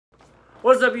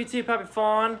What's up, YouTube? Happy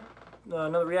Fawn.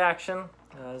 Another reaction.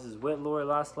 This is Witt Lowery,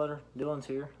 last letter. Dylan's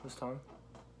here this time.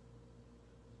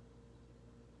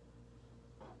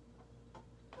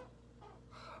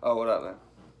 Oh, what up, man?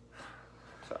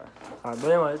 Sorry. Alright,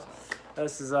 but anyways,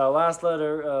 this is last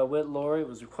letter. Witt Lowery. It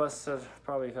was requested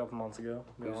probably a couple months ago.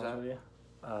 To be honest with you.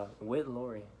 Witt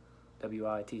Lowery.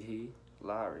 W-I-T-T.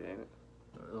 Lowery, ain't it?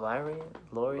 Lowry?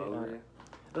 Lowery? Lowery.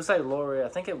 It looks like Lowery. I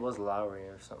think it was Lowry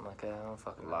or something like that. I don't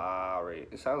fucking know. Lowery.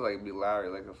 It sounds like it'd be Lowry,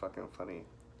 like a fucking funny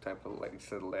type of, like,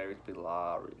 instead of Larry, it'd be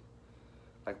Lowery.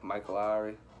 Like Mike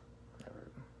Lowry.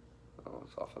 Never. Oh,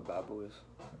 it's off of Bad Boys.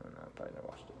 I don't know. I probably never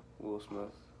watched it. Will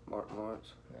Smith. Martin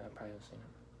Lawrence. Yeah, I probably haven't seen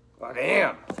it. Oh,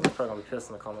 damn! Someone's probably gonna be pissed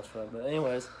in the comments for that. But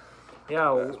anyways,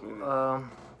 yeah,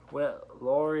 Witt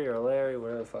Lowery or Larry,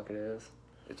 whatever the fuck it is.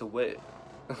 It's a wit.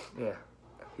 Yeah,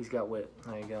 he's got wit.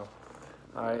 There you go.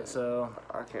 Alright, so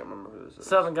I can't remember who this is.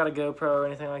 Still haven't got a GoPro or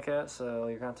anything like that, so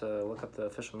you're going to have to look up the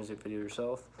official music video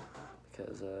yourself,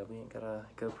 because we ain't got a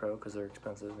GoPro because they're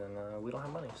expensive and we don't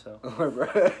have money, so.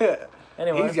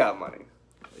 Anyway. He's got money.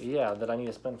 Yeah, that I need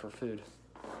to spend for food.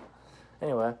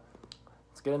 Anyway,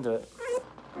 let's get into it.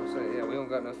 I'm saying, yeah, we don't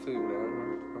got enough food,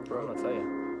 man. I'm going to tell you.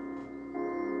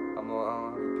 I'm gonna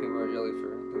have a peanut butter jelly for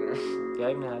dinner. Yeah,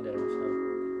 I even had dinner,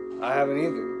 so. I haven't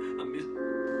either.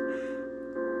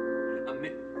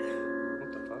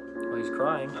 What the fuck? Well, he's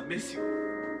crying. I miss you.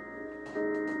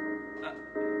 I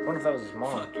wonder if that was his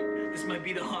mom. Fuck you. This might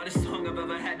be the hardest song I've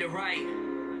ever had to write.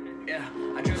 Yeah,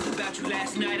 I dreamt about you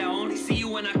last night. I only see you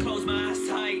when I close my eyes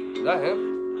tight. Is that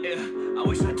him? Yeah, I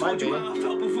wish I told you how I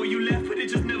felt before you left, but it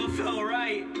just never felt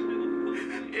right.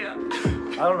 Yeah.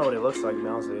 I don't know what he looks like, to be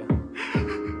honest with you.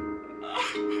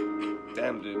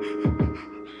 Damn, dude.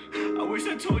 I wish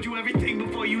I told you everything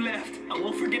before you left. I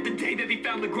won't forget the day that they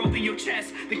found the growth in your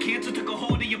chest. The cancer took a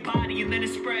hold of your body and then it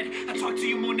spread. I talk to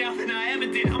you more now than I ever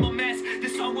did. I'm a mess.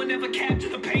 This song will never capture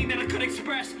the pain that I could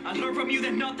express. I learned from you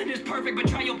that nothing is perfect, but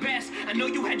try your best. I know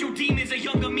you had your demons, a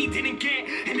younger me didn't get.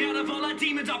 And out of all our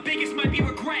demons, our biggest might be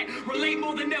regret. Relate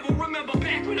more than ever. Remember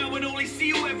back when I would only see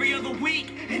you every other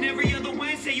week. And every other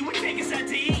Wednesday you would take us out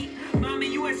to eat. Mommy,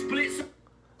 you had split. So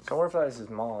I wonder if that was his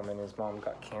mom and his mom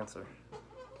got cancer.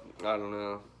 I don't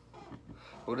know.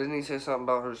 Well, didn't he say something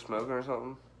about her smoking or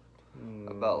something?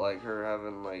 About, like, her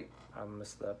having, like... I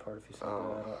missed that part if you said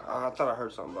that. I thought I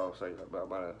heard something about it,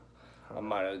 but I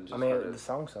might have just heard it. The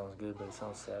song sounds good, but it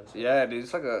sounds sad. So. Yeah, dude,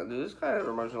 it's like a... Dude, this kind of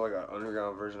reminds me of, like, an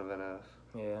underground version of NF.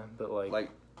 Yeah, but, like...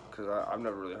 Like, because I've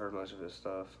never really heard much of his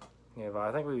stuff. Yeah, but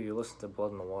I think we listened to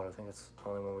Blood in the Water. I think it's the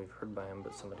only one we've heard by him,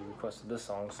 but somebody requested this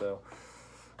song, so...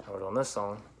 I wrote on this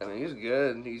song. I mean, he's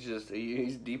good. He's just...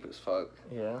 He's deep as fuck.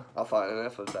 Yeah. I thought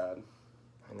NF was bad.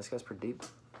 And this guy's pretty deep.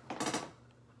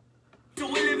 So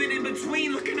we're living in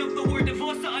between, looking up the word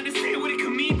divorce to understand what it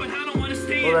could mean, but I don't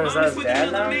understand. Well, then is that his with dad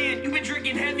another now? man. You've been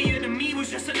drinking heavier than me, was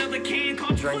just another can.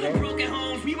 Caught you full of broken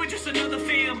homes, we were just another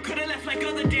fam. Could've left like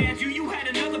other dads, you had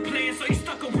another plan, so you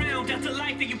stuck around. That's a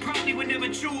life that you probably would never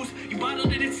choose. You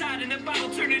bottled it inside and that bottle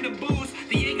turned into booze.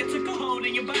 The anger took a hold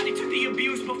and your body took the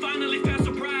abuse, but finally found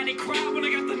sobriety. Cried when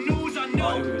I got the news, I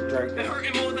know. It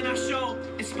hurting more than I show.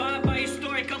 Inspired by your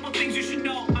story, couple things you should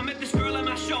know. I met this girl at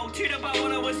my show, teared up by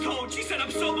what I was told. She said I'm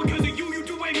sober because of you, you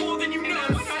do way more than you know.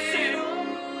 And I said,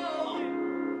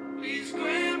 oh, please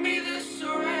grant me the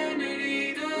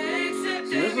serenity to accept.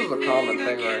 See, this is a common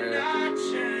thing right here.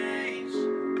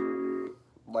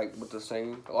 Like, with the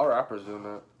singing. A lot of rappers doing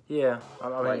that. Yeah, I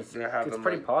mean, Like, it's having,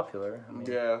 pretty like- popular. I mean,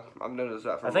 Yeah, I've noticed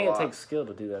that from I think a it lot. takes skill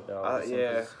to do that, though. Obviously,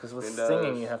 yeah, because with it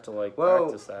singing, does. you have to, like, Well,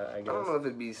 practice that, I guess. I don't know if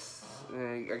it'd be...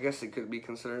 I guess it could be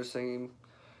considered singing.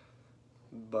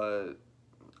 But,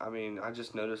 I mean, I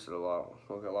just noticed it a lot.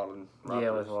 Like, a lot of rappers.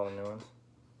 Yeah, with a lot of new ones.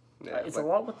 Yeah, It's like, a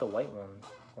lot with the white ones,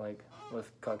 like, with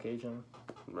Caucasian.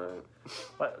 Right.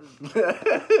 But,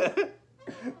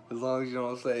 As long as you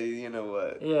don't say, you know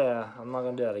what. yeah, I'm not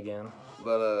going to do that again.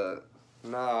 But,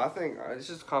 no, I think it's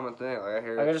just a common thing. Like, I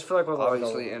hear Like, I just feel like with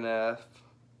obviously NF.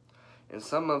 And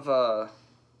some of,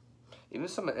 even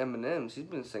some of Eminem's, he's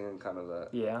been singing kind of that.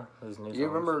 Yeah, those new songs. You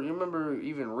remember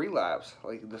even Relapse,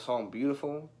 like the song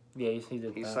Beautiful? Yeah, he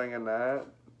did He's that. singing that.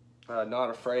 Not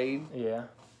Afraid. Yeah.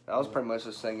 That was pretty much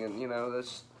just singing, you know,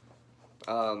 that's,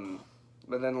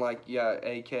 but then, like, yeah,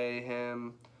 AK,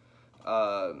 him,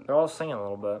 They're all singing a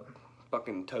little bit.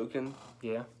 fucking Token.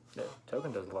 Yeah.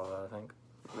 Token does a lot of that, I think.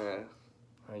 Yeah.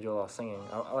 I do a lot of singing.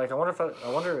 I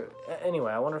wonder if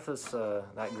anyway, I wonder if this,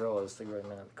 that girl is the great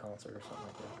man at the concert or something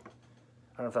like that.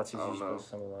 I don't know if that's what he's supposed to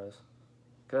symbolize.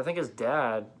 Because I think his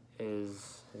dad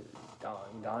is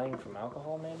dying from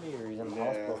alcohol, maybe, or he's in the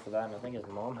hospital for that, and I think his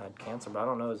mom had cancer, but I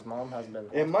don't know. His mom has been...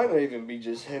 It might not even be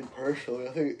just him personally.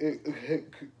 I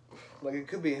think Like, it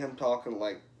could be him talking,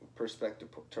 like, perspective,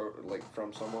 like,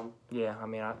 from someone. Yeah, I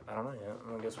mean, I don't know yet.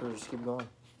 I guess we'll just keep going.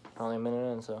 Only a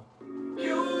minute in, so.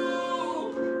 You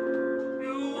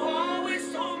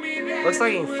always told me that Looks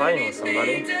like he's fighting with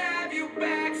somebody. to have you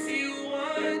back, see you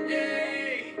one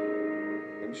day.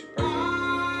 Maybe we should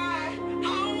probably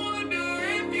I wonder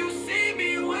if you see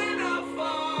me when I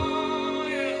fall.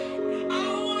 Yeah. I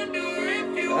wonder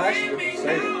if you That's hear good me to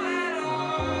say. now at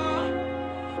all.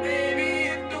 Maybe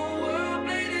if the world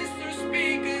played this through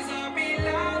speakers, I'll be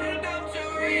loud enough to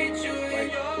reach you in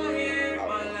your ear.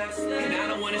 My last and I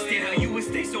don't understand how you would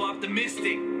stay so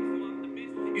optimistic.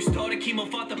 You started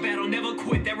chemo, fought the battle, never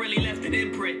quit. That really left an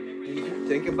imprint. Dude, if you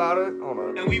think about it, hold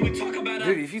on. And we would talk about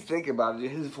Dude, if you think about it,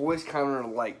 his voice kind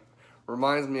of like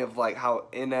reminds me of like how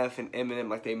NF and Eminem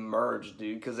like they merged,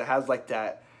 dude, because it has like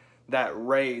that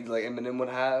rage like Eminem would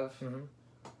have, and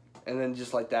then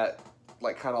just like that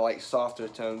like kind of like softer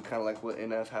tone, kind of like what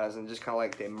NF has, and just kind of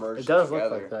like they merged It does together.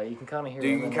 look like that. You can kind of hear.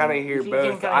 Dude, you can kind of hear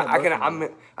both. I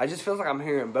I just feel like I'm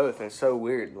hearing both, and it's so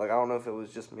weird. Like I don't know if it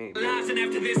was just me. lives, and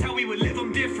after this, how we would live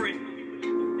them different.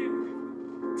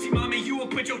 See, mommy, you will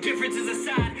put your differences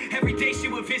aside. Every day she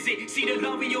would visit. See the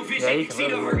love in your vision. Yeah, you can see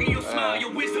the really hurt in hear your smile.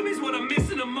 Your wisdom is what I'm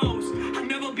missing the most. I'll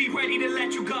never be ready to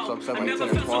let you go. So I'm saying, I like, never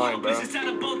it's felt so intertwined, hopeless. bro. It's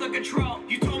out of both our control.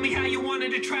 You told me how you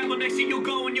wanted to travel. Next thing you'll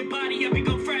go in your body. I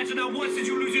become fragile. Not once did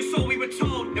you lose your soul. We were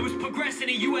told it was progressing,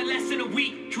 and you had less than a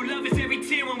week. True love is every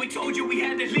tear when we told you we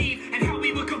had to leave, and how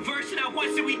we were conversing. Not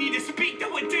once did we need to speak.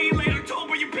 Then one day later,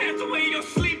 told me you passed away in your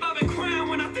sleep. I've been crying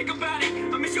when I think about it.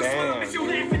 I miss your smile. I miss your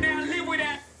laughing. Now I live with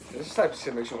that. This type of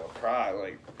shit makes you want to cry.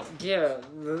 Like, Yeah,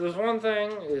 there's one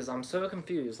thing is I'm so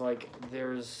confused. Like,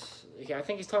 I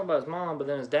think he's talking about his mom, but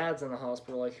then his dad's in the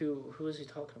hospital. Like, who is he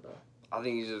talking about? I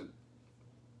think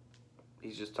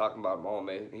he's just talking about mom,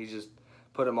 man. He just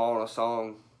put them all in a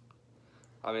song.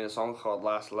 I mean, a song called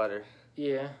 "Last Letter."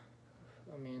 Yeah,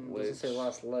 I mean, it doesn't say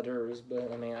last letters,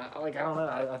 but I mean, I don't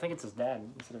know. I think it's his dad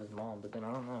instead of his mom, but then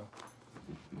I don't know.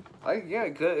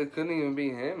 It couldn't even be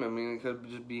him. I mean, it could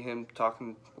just be him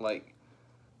talking like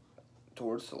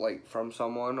towards like from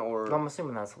someone or. I'm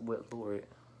assuming that's Witt Lowery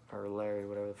or Larry,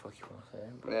 whatever the fuck you want to say.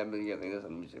 But, Yeah, but yeah, I think that's a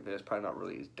music video. It's probably not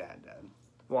really his dad.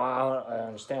 well, I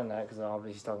understand that because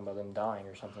obviously he's talking about them dying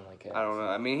or something like that. I don't know.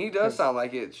 I mean, he does sound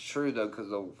like it's true though, because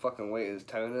the fucking way his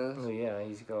tone is. So, yeah,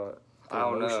 he's got. I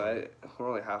don't know. emotion. We're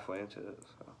only halfway into it.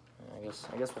 So.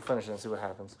 I guess we'll finish it and see what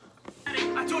happens.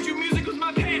 I told you music was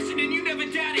my passion and you never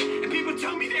doubted. And people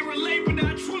tell me they relate, but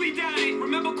I truly doubt it.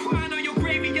 Remember crying on your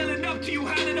grave and yelling up to you,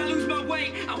 how did I lose my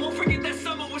way? I won't forget that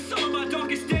summer was some of my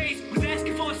darkest days. Was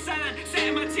asking for a sign, sat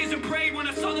in my tears and prayed. When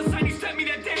I saw the sign you sent me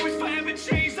that day was forever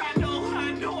changed. I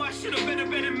know, I should have been a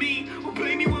better me. Well,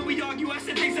 blame me when we argue, I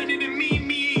said things I didn't mean.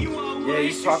 Me and you are Yeah,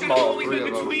 he's talking about all three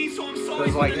of them.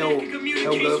 Because like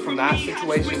he'll go from that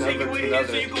situation over to another.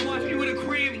 So you can watch me with a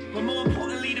Grammy. But more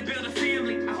importantly, to build a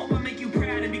family. I hope I make you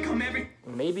proud and become every.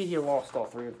 Maybe he lost all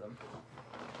three of them.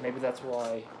 Maybe that's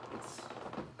why it's.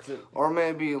 Or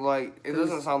maybe like it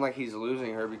doesn't sound like he's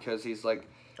losing her because he's like.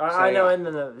 I know, and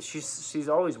then she's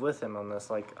always with him on this.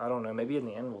 Like I don't know, maybe in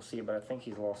the end we'll see, but I think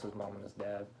he's lost his mom and his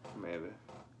dad. Maybe.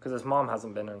 Because his mom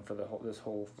hasn't been in for this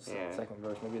whole second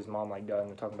verse. Maybe his mom like died, and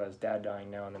they're talking about his dad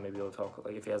dying now, and then maybe they'll talk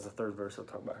like if he has the third verse, he'll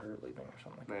talk about her leaving or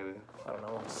something. Like Maybe. that. I don't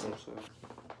know. We'll see.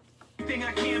 Thing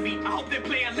I can be. I hope they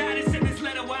play a lattice in this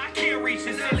letter where I can't reach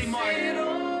the silly mark.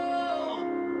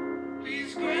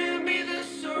 Please grant me the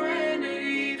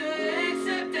serenity to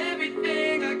accept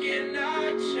everything I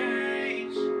cannot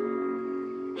change.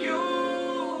 You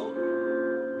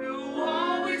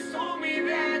always told me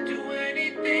that do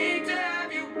anything to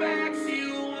have you back, see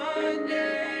you one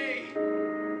day.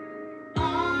 I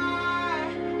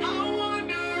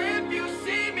wonder if you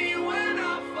see me when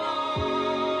I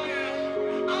fall.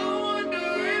 Yeah. I wonder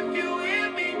if you hear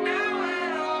me now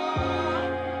at all.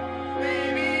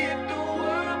 Maybe if the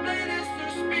world played this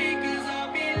through speakers,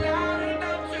 I'll be loud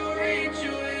enough to reach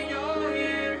you in your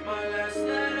ear. My last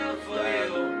letter for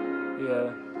you. Yeah.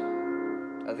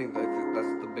 I think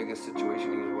that's the biggest situation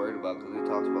he was worried about because he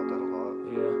talks about that a lot.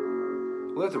 Yeah.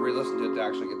 We'll have to re-listen to it to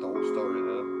actually get the whole story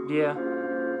though. Yeah.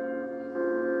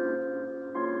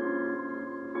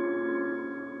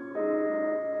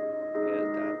 Yeah, his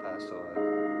dad passed away.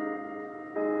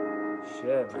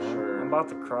 Shit, For man. sure. I'm about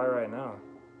to cry right now.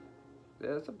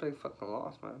 Yeah, it's a big fucking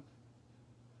loss, man.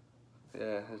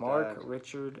 Yeah, his Mark dad.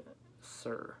 Richard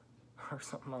Sir or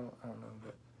something. I don't know,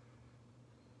 but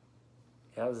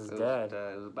yeah, it was his dad.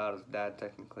 It was about his dad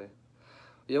technically.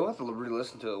 Yeah, we'll have to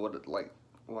re-listen to it. What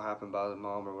happened about his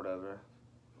mom or whatever.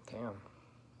 Damn.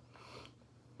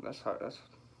 That's hard.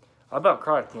 I about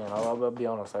cried again. I'll be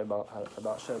honest. I about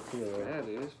shed a tear. Yeah,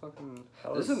 dude, it's fucking.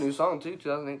 This is a new song too,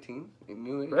 2018.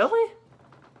 New age. Really?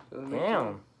 2018.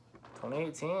 Damn.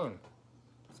 2018.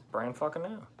 It's brand fucking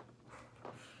new.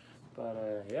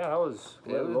 But yeah, that was.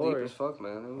 Yeah, it was Lowery. deep as fuck,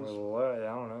 man. It was. Well, I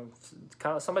don't know. It's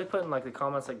kind of somebody put in like the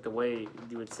comments like the way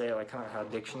you would say it, like kind of how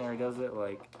dictionary does it,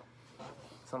 like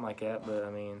something like that. But I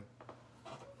mean,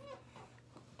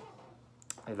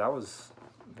 hey, that was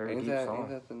a very deep song. Ain't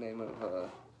that the name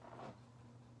of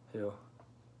Who?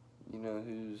 You know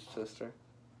whose sister,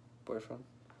 boyfriend,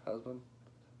 husband?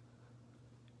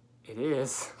 It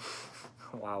is.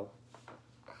 Wow.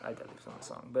 I definitely saw the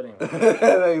song, but anyway.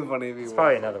 That'd be funny if you It's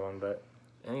probably another one, but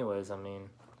anyways, I mean,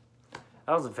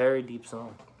 that was a very deep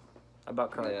song. I about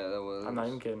cried. Yeah, that was. I'm not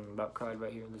even kidding. I about cried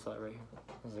right here, this light right here.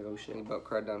 I was like, oh shit. You about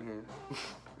cried down here.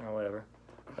 Or whatever.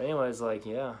 But anyways, like,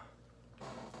 yeah.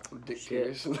 Dick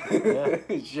Shit. tears.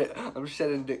 Yeah. Shit. I'm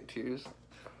shedding dick tears.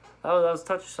 That was a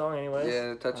touchy song anyways.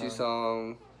 Yeah, touchy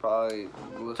song. Probably.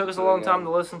 Took us a long time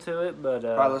to listen to it, but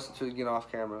probably listen to it again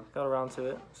off camera. got around to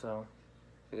it, so.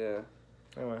 Yeah.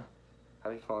 Anyway.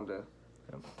 Having fun, dude.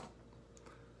 Yep.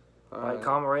 All Like,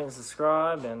 comment, rate, and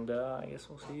subscribe, and I guess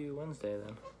we'll see you Wednesday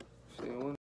then. See you Wednesday.